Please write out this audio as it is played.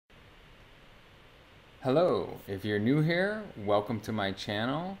Hello, if you're new here, welcome to my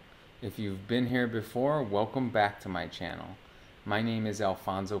channel. If you've been here before, welcome back to my channel. My name is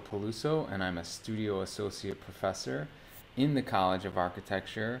Alfonso Peluso and I'm a Studio Associate Professor in the College of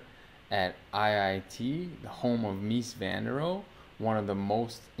Architecture at IIT, the home of Mies van der Rohe, one of the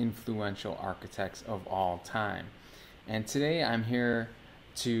most influential architects of all time. And today I'm here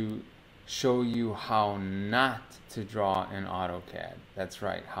to show you how not to draw in AutoCAD. That's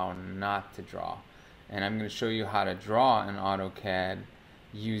right, how not to draw. And I'm going to show you how to draw in AutoCAD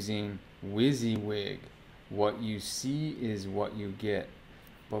using WYSIWYG. What you see is what you get.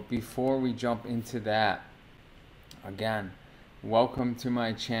 But before we jump into that, again, welcome to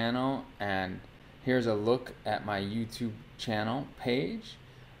my channel, and here's a look at my YouTube channel page.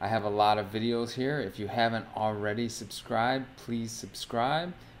 I have a lot of videos here. If you haven't already subscribed, please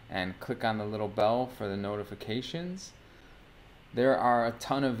subscribe and click on the little bell for the notifications. There are a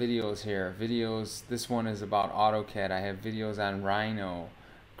ton of videos here. This one is about AutoCAD. I have videos on Rhino,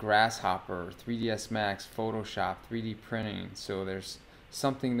 Grasshopper, 3ds Max, Photoshop, 3D printing. So there's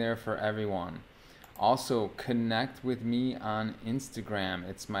something there for everyone. Also, connect with me on Instagram.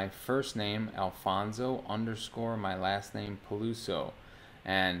 It's my first name, Alfonso, _ my last name, Peluso.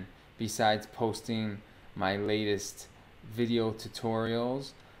 And besides posting my latest video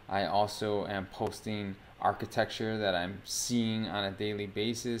tutorials, I also am posting architecture that I'm seeing on a daily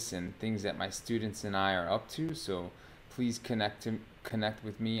basis and things that my students and I are up to. So please connect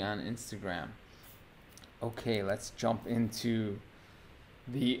with me on Instagram. Okay, let's jump into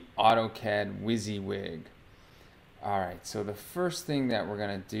the AutoCAD WYSIWYG. Alright, so the first thing that we're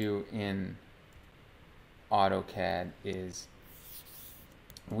going to do in AutoCAD is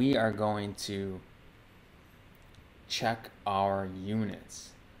we are going to check our units.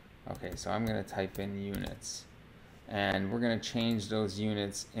 Okay, so I'm going to type in units, and we're going to change those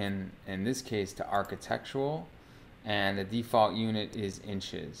units in this case to architectural, and the default unit is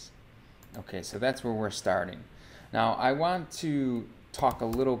inches. Okay, so that's where we're starting. Now I want to talk a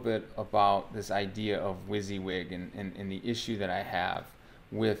little bit about this idea of WYSIWYG and the issue that I have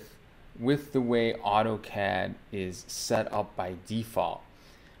with the way AutoCAD is set up by default.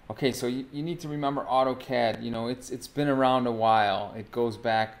 Okay, so you need to remember AutoCAD, you know, it's been around a while. It goes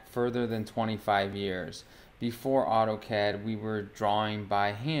back further than 25 years. Before AutoCAD, we were drawing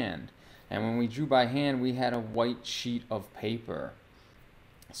by hand. And when we drew by hand, we had a white sheet of paper.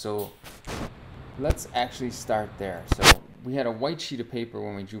 So let's actually start there. So we had a white sheet of paper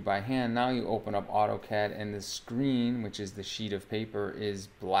when we drew by hand. Now you open up AutoCAD and the screen, which is the sheet of paper, is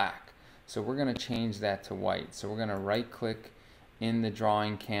black. So we're going to change that to white. So we're going to right click in the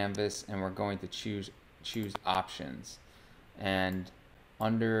drawing canvas and we're going to choose options, and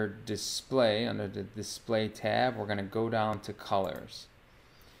under display, under the display tab, we're going to go down to colors,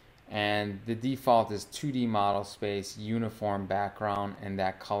 and the default is 2D model space, uniform background, and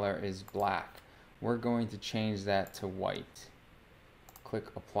that color is black. We're going to change that to white. Click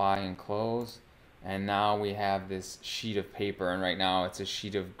apply and close, and now we have this sheet of paper, and right now it's a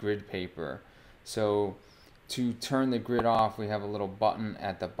sheet of grid paper. So to turn the grid off, we have a little button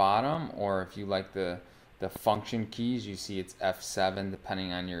at the bottom, or if you like the function keys, you see it's F7.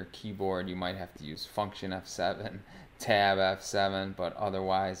 Depending on your keyboard, you might have to use function F7, tab F7, but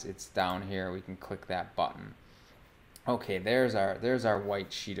otherwise it's down here. We can click that button. Okay, there's our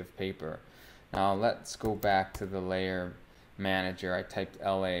white sheet of paper. Now let's go back to the layer manager. I typed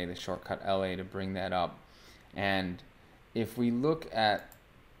LA, the shortcut LA, to bring that up. And if we look at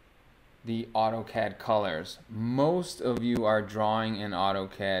the AutoCAD colors, most of you are drawing in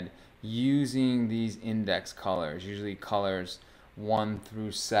AutoCAD using these index colors, usually colors 1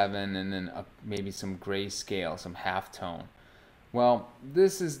 through 7, and then maybe some grayscale, some halftone. Well,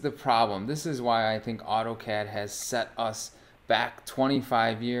 this is the problem. This is why I think AutoCAD has set us back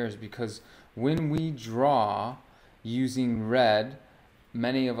 25 years, because when we draw using red,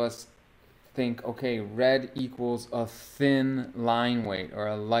 many of us think, okay, red equals a thin line weight or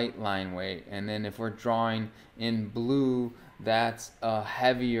a light line weight, and then if we're drawing in blue, that's a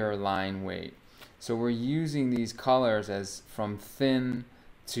heavier line weight. So we're using these colors as from thin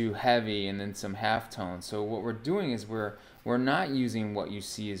to heavy, and then some halftones. So what we're doing is we're not using what you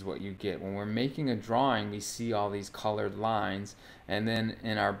see is what you get. When we're making a drawing, we see all these colored lines, and then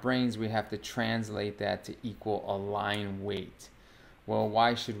in our brains we have to translate that to equal a line weight. Well,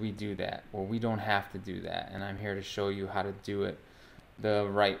 why should we do that? Well, we don't have to do that, and I'm here to show you how to do it the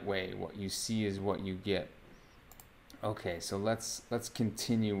right way. What you see is what you get. Okay, so let's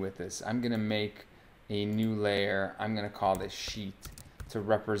continue with this. I'm going to make a new layer. I'm going to call this sheet to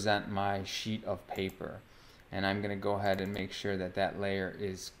represent my sheet of paper. And I'm going to go ahead and make sure that that layer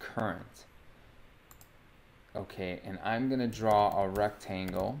is current. Okay, and I'm going to draw a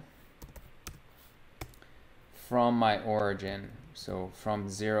rectangle from my origin, so from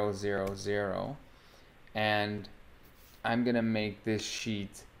 0, 0, 0, and I'm going to make this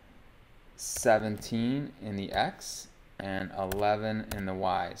sheet 17 in the X and 11 in the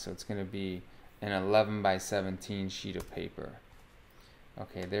Y, so it's going to be an 11 by 17 sheet of paper.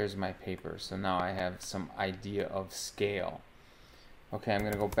 Okay, there's my paper, so now I have some idea of scale. Okay, I'm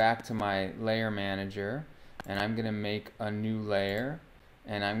going to go back to my layer manager, and I'm going to make a new layer,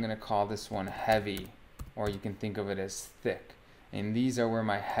 and I'm going to call this one heavy, or you can think of it as thick. And these are where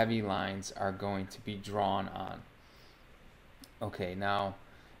my heavy lines are going to be drawn on. Okay, now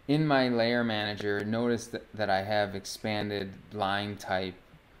in my layer manager, notice that I have expanded line type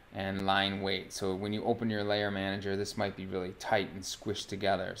and line weight. So when you open your layer manager, this might be really tight and squished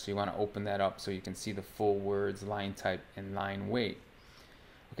together. So you want to open that up so you can see the full words, line type and line weight.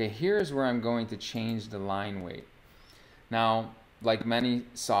 Okay, here's where I'm going to change the line weight. Now, like many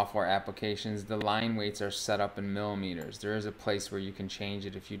software applications, the line weights are set up in millimeters. There is a place where you can change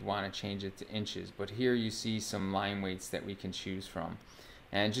it if you'd want to change it to inches, but here you see some line weights that we can choose from.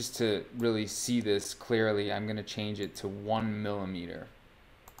 And just to really see this clearly, I'm going to change it to 1 millimeter.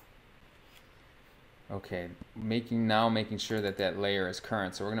 Okay, making sure that that layer is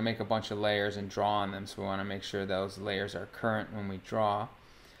current. So we're going to make a bunch of layers and draw on them, so we want to make sure those layers are current when we draw.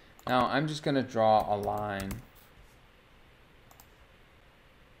 Now I'm just going to draw a line.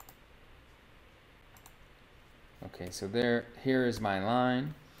 Okay, so here is my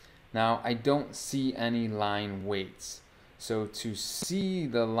line. Now I don't see any line weights. So to see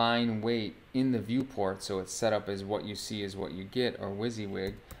the line weight in the viewport, so it's set up as what you see is what you get, or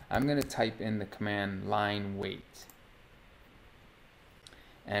WYSIWYG, I'm going to type in the command line weight.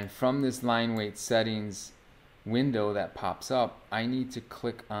 And from this line weight settings window that pops up, I need to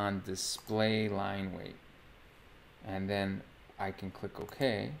click on display line weight. And then I can click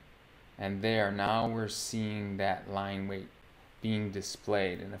OK. And there, now we're seeing that line weight being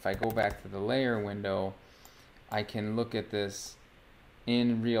displayed. And if I go back to the layer window, I can look at this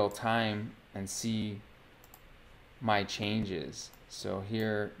in real time and see my changes. So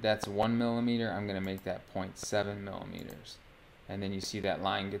here, that's 1 millimeter. I'm going to make that 0.7 millimeters. And then you see that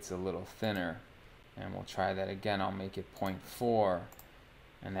line gets a little thinner. And we'll try that again. I'll make it 0.4.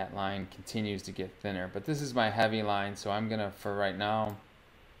 And that line continues to get thinner. But this is my heavy line, so I'm going to, for right now,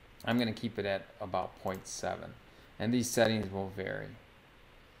 I'm going to keep it at about 0.7. And these settings will vary.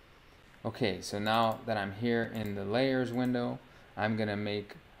 Okay, so now that I'm here in the layers window, I'm going to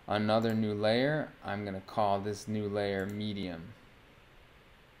make another new layer. I'm going to call this new layer medium.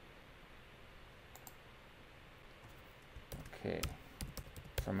 Okay,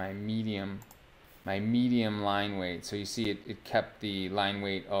 for my medium line weight. So you see it kept the line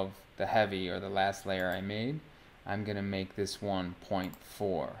weight of the heavy, or the last layer I made. I'm going to make this one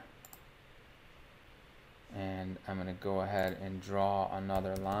 0.4. And I'm going to go ahead and draw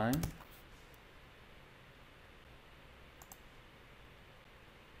another line.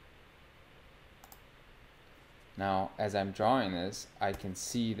 Now, as I'm drawing this, I can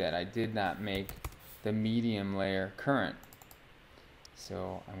see that I did not make the medium layer current.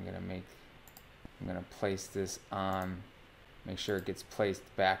 So I'm going to place this on, make sure it gets placed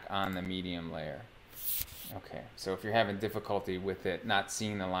back on the medium layer. Okay, so if you're having difficulty with it, not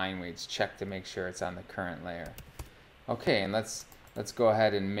seeing the line weights, check to make sure it's on the current layer. Okay, and let's go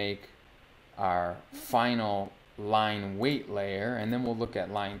ahead and make our final line weight layer, and then we'll look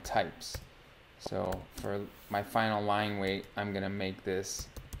at line types. So for my final line weight, I'm going to make this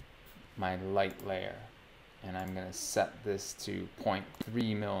my light layer, and I'm going to set this to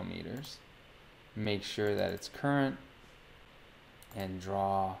 0.3 millimeters. Make sure that it's current, and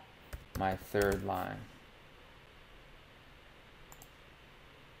draw my third line.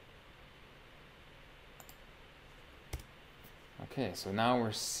 Okay, so now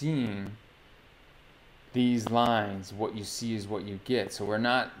we're seeing these lines. What you see is what you get. So we're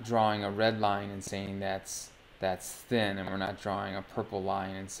not drawing a red line and saying that's thin, and we're not drawing a purple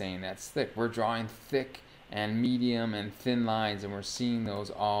line and saying that's thick. We're drawing thick and medium and thin lines, and we're seeing those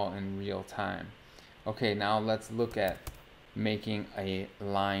all in real time. Okay, now let's look at making a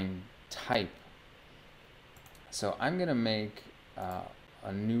line type. So I'm going to make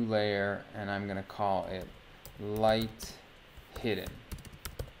a new layer, and I'm going to call it light hidden.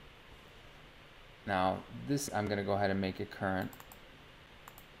 Now this, I'm going to go ahead and make it current.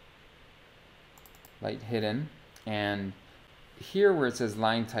 Light hidden. And here where it says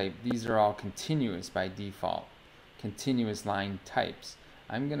line type, these are all continuous by default. Continuous line types.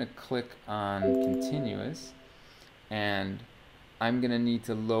 I'm going to click on continuous, and I'm going to need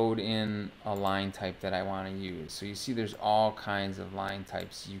to load in a line type that I want to use. So you see there's all kinds of line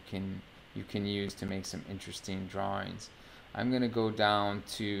types you can use to make some interesting drawings. I'm going to go down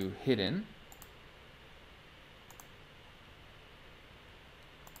to hidden,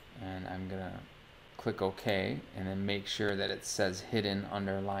 and I'm going to click OK, and then make sure that it says hidden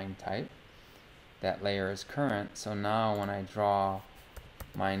under line type. That layer is current. So now when I draw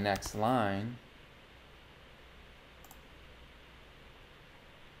my next line,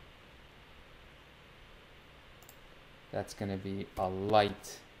 that's going to be a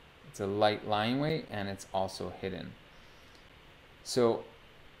light, it's a light line weight, and it's also hidden. So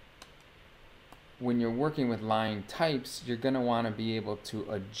when you're working with line types, you're going to want to be able to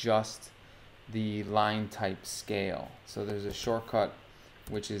adjust the line type scale. So there's a shortcut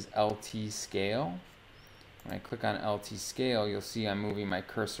which is LT scale. When I click on LT scale, you'll see I'm moving my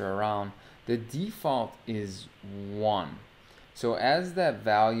cursor around. The default is 1. So as that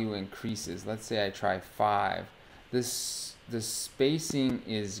value increases, let's say I try 5, the spacing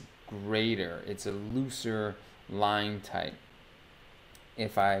is greater. It's a looser line type.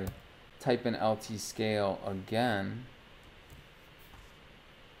 If I type in LT scale again,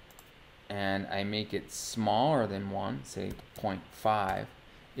 and I make it smaller than 1, say 0.5,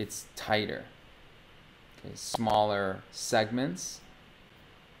 it's tighter. Okay, smaller segments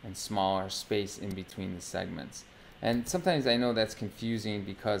and smaller space in between the segments. And sometimes I know that's confusing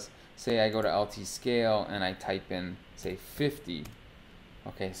because say I go to LT scale and I type in, say, 50.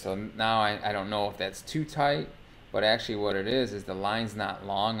 Okay, so now I don't know if that's too tight, but actually what it is the line's not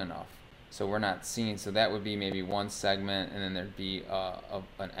long enough. So we're not seeing, so that would be maybe one segment, and then there'd be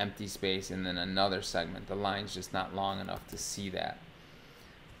an empty space, and then another segment. The line's just not long enough to see that.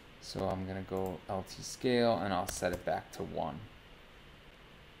 So I'm going to go LT scale, and I'll set it back to 1.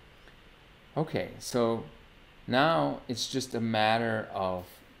 Okay, so now it's just a matter of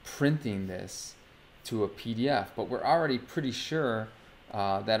printing this to a PDF, but we're already pretty sure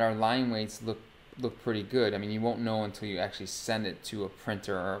that our line weights look pretty good. I mean, you won't know until you actually send it to a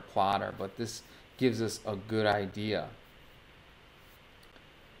printer or a plotter, but this gives us a good idea.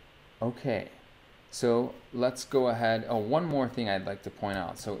 Okay, so let's go ahead. Oh, one more thing I'd like to point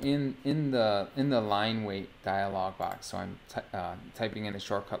out. So in the line weight dialog box, so I'm typing in the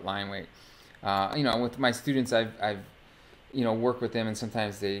shortcut line weight. You know, with my students, I've worked with them, and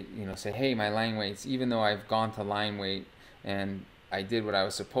sometimes they say, hey, my line weights, even though I've gone to line weight and I did what I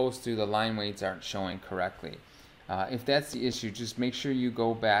was supposed to, the line weights aren't showing correctly. If that's the issue, just make sure you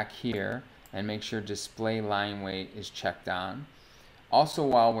go back here and make sure display line weight is checked on. Also,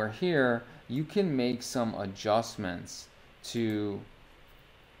 while we're here, you can make some adjustments to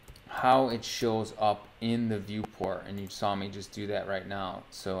how it shows up in the viewport, and you saw me just do that right now.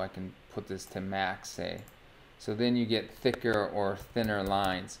 So I can put this to max, say. So then you get thicker or thinner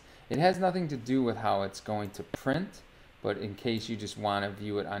lines. It has nothing to do with how it's going to print, but in case you just want to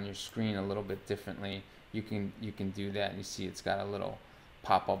view it on your screen a little bit differently, you can do that. You see it's got a little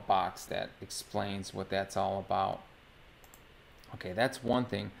pop-up box that explains what that's all about. Okay, that's one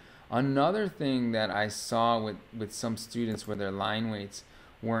thing. Another thing that I saw with some students where their line weights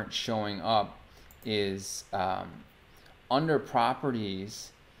weren't showing up is under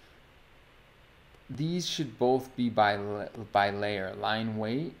properties, these should both be by layer, line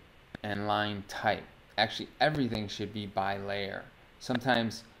weight and line type. Actually, everything should be by layer.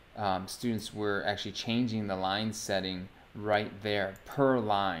 Sometimes students were actually changing the line setting right there per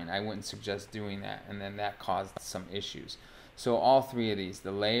line. I wouldn't suggest doing that, and then that caused some issues. So all three of these,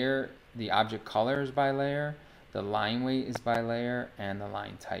 the layer, the object color is by layer, the line weight is by layer, and the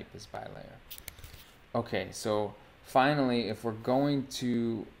line type is by layer. Okay, so finally, if we're going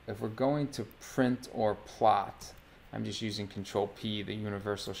to print or plot, I'm just using Control P, the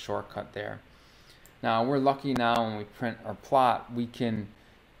universal shortcut there. Now we're lucky now when we print or plot, we can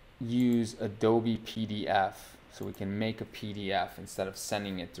use Adobe PDF. So we can make a PDF instead of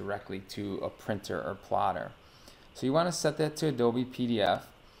sending it directly to a printer or plotter. So you want to set that to Adobe PDF.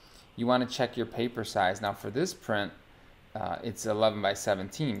 You want to check your paper size. Now for this print, it's 11 by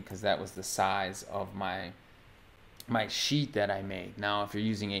 17 because that was the size of my sheet that I made. Now if you're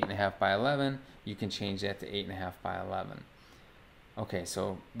using 8.5 by 11, you can change that to 8.5 by 11. Okay,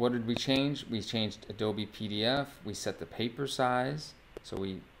 so what did we change? We changed Adobe PDF. We set the paper size. So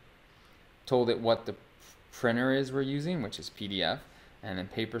we told it what the printer is we're using, which is PDF. And then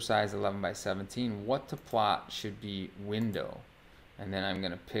paper size 11 by 17. What to plot should be window. And then I'm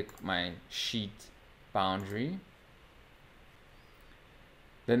going to pick my sheet boundary.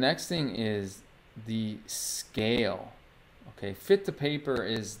 The next thing is the scale. Okay, fit to paper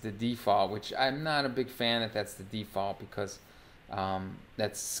is the default, which I'm not a big fan that that's the default because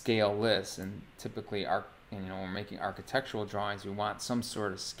that's scaleless, and typically we're making architectural drawings, we want some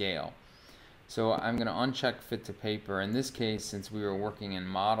sort of scale. So I'm going to uncheck fit to paper. In this case, since we were working in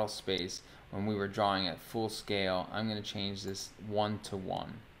model space when we were drawing at full scale, I'm going to change this 1:1.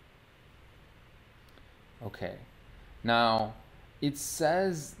 Okay, now it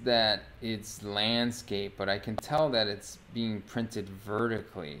says that it's landscape, but I can tell that it's being printed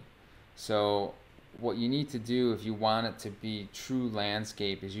vertically. So what you need to do if you want it to be true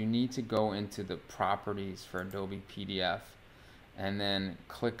landscape is you need to go into the properties for Adobe PDF and then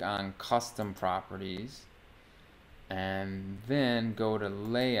click on custom properties and then go to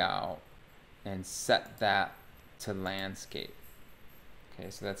layout and set that to landscape. Okay,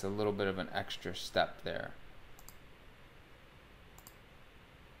 so that's a little bit of an extra step there.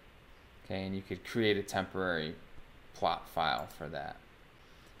 Okay, and you could create a temporary plot file for that.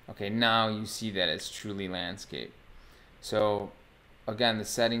 Okay, now you see that it's truly landscape. So again, the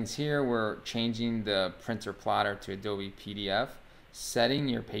settings here, we're changing the printer plotter to Adobe PDF, setting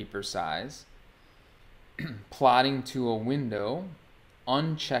your paper size, plotting to a window,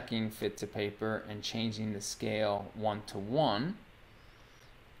 unchecking fit to paper and changing the scale 1:1,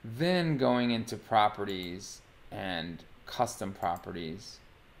 then going into properties and custom properties,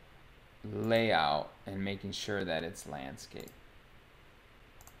 layout, and making sure that it's landscape.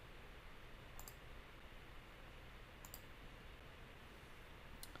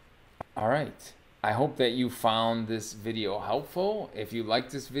 All right, I hope that you found this video helpful. If you like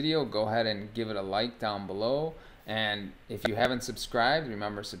this video, go ahead and give it a like down below. And if you haven't subscribed,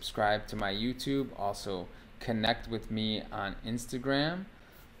 remember, subscribe to my YouTube. Also connect with me on Instagram.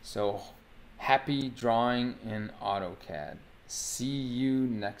 So happy drawing in AutoCAD. See you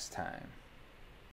next time.